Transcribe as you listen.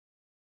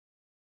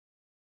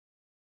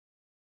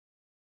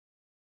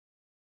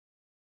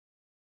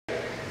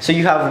So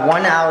you have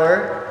 1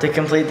 hour to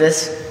complete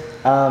this,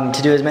 to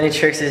do as many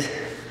tricks as...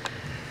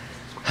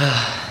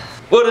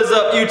 What is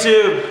up,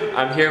 YouTube?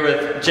 I'm here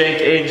with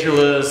Jake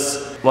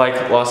Angeles,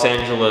 like Los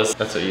Angeles.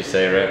 That's what you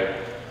say,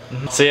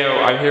 right? So yeah,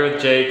 I'm here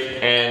with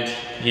Jake, and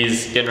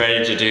he's getting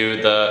ready to do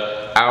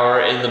the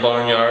hour in the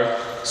barnyard.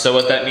 So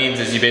what that means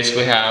is you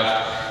basically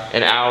have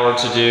an hour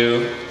to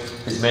do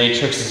as many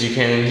tricks as you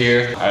can in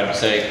here. I would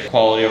say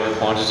quality over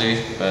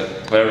quantity, but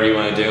whatever you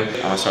want to do.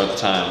 I'm gonna start the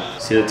time.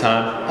 See the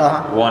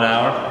time? 1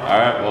 hour? All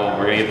right, well,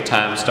 we're gonna get the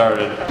time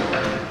started.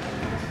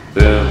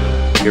 Boom,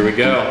 here we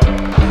go.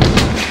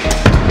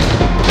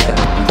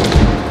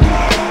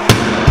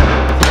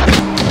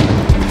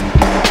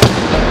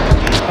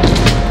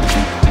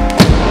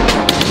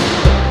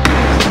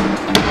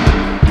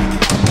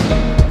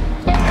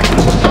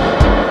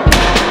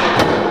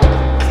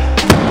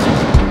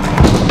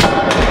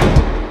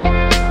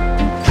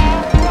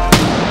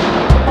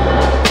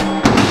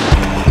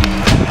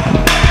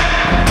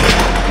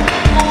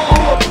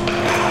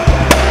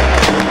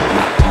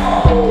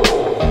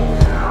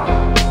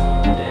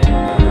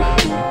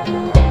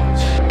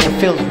 It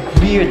feels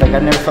weird, like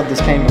I've never felt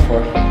this pain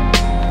before.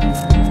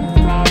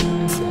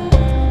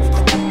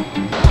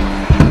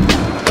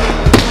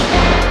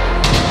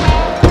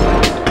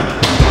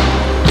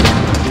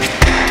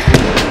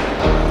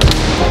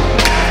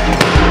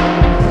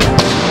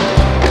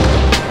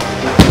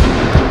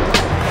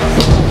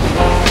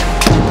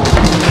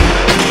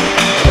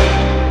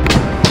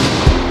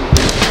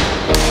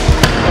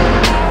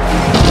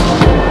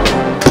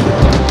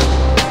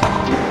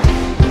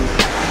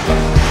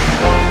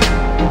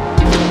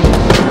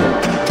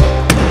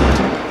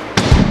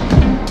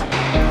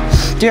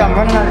 Dude, I'm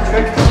running out of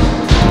tricks.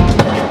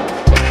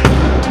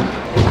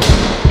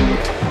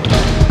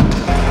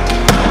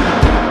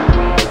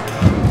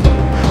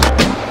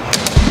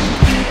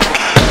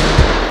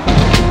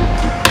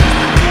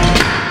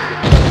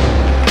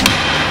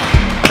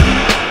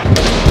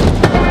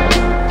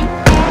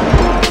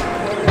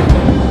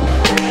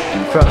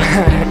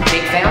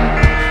 Big fan?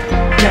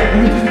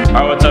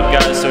 Alright, what's up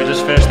guys? So we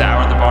just finished the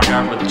hour in the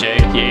barnyard with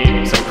Jake. He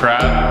ate some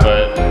crap,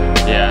 but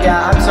yeah.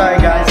 Yeah, I'm sorry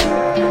guys.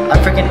 I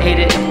freaking ate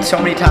it so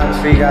many times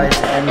for you guys,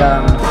 and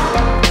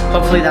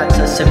hopefully that's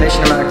a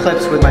sufficient amount of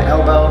clips with my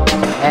elbow.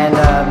 And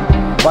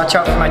watch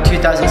out for my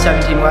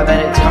 2017 web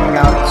edits coming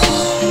out.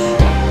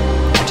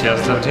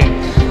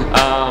 2017.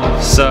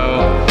 So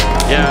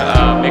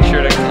yeah, make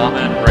sure to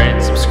comment,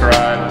 rate,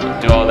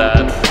 subscribe, do all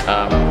that.